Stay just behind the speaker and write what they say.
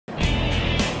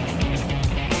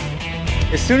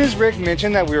As soon as Rick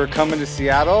mentioned that we were coming to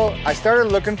Seattle, I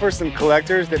started looking for some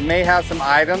collectors that may have some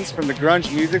items from the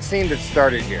grunge music scene that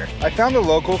started here. I found a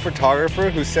local photographer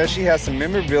who says she has some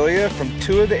memorabilia from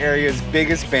two of the area's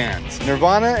biggest bands,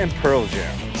 Nirvana and Pearl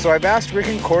Jam. So I've asked Rick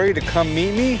and Corey to come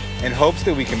meet me in hopes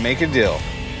that we can make a deal.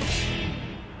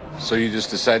 So you just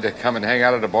decided to come and hang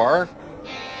out at a bar?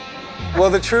 Well,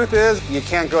 the truth is, you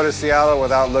can't go to Seattle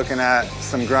without looking at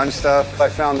some grunge stuff. I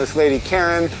found this lady,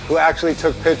 Karen, who actually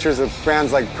took pictures of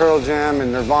bands like Pearl Jam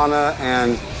and Nirvana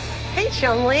and... Hey,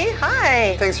 Chumley.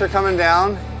 Hi. Thanks for coming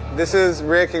down. This is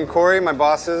Rick and Corey, my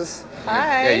bosses.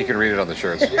 Hi. Yeah, you can read it on the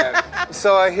shirts. Yeah.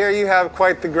 So I hear you have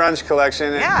quite the grunge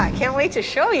collection. Yeah, I can't wait to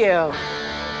show you.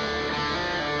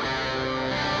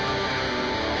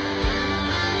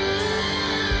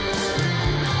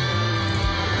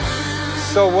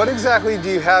 So what exactly do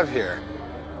you have here?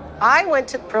 I went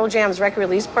to Pearl Jam's record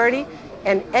release party,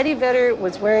 and Eddie Vedder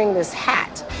was wearing this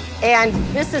hat. And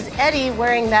this is Eddie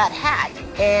wearing that hat,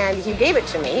 and he gave it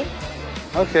to me.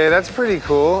 Okay, that's pretty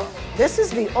cool. This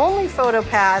is the only photo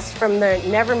pass from the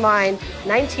Nevermind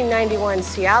 1991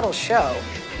 Seattle show.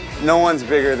 No one's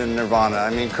bigger than Nirvana.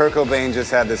 I mean, Kurt Cobain just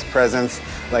had this presence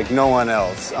like no one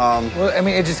else. Well, I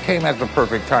mean, it just came at the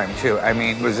perfect time, too. I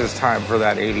mean, it was just time for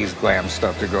that 80s glam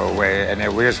stuff to go away, and it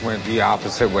just went the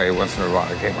opposite way once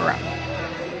Nirvana came around.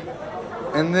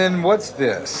 And then what's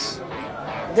this?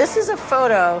 This is a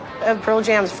photo of Pearl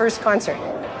Jam's first concert.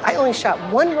 I only shot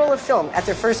one roll of film at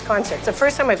their first concert. It's the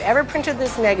first time I've ever printed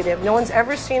this negative. No one's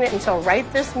ever seen it until right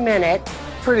this minute.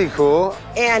 Pretty cool.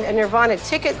 And a Nirvana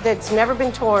ticket that's never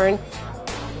been torn.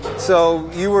 So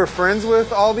you were friends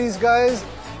with all these guys?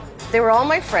 They were all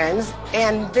my friends,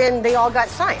 and then they all got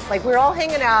signed. Like, we were all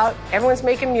hanging out, everyone's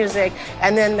making music,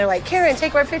 and then they're like, Karen,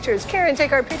 take our pictures, Karen,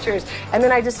 take our pictures. And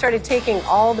then I just started taking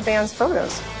all the band's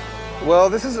photos. Well,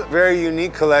 this is a very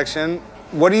unique collection.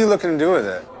 What are you looking to do with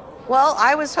it? Well,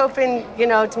 I was hoping, you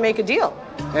know, to make a deal.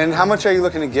 And how much are you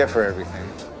looking to get for everything?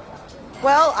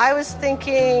 Well, I was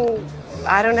thinking,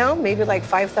 I don't know, maybe like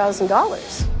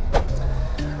 $5,000.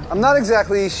 I'm not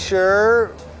exactly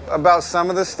sure about some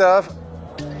of the stuff.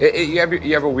 You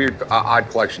have a weird, odd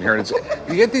collection here, and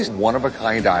you get these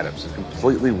one-of-a-kind items,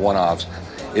 completely one-offs.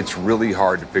 It's really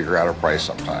hard to figure out a price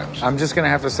sometimes. I'm just going to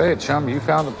have to say it, Chum. You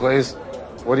found the place.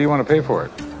 What do you want to pay for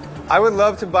it? I would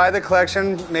love to buy the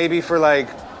collection maybe for like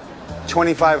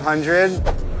 $2,500.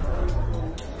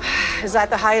 Is that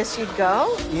the highest you'd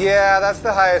go? Yeah, that's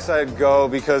the highest I'd go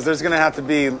because there's going to have to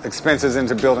be expenses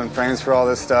into building frames for all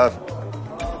this stuff.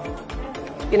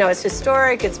 You know, it's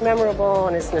historic, it's memorable,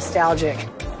 and it's nostalgic.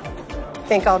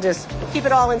 I think I'll just keep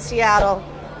it all in Seattle.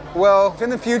 Well, if in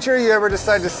the future you ever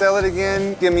decide to sell it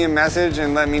again, give me a message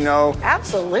and let me know.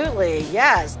 Absolutely,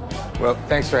 yes. Well,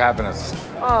 thanks for having us.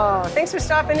 Oh, thanks for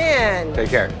stopping in. Take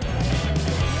care.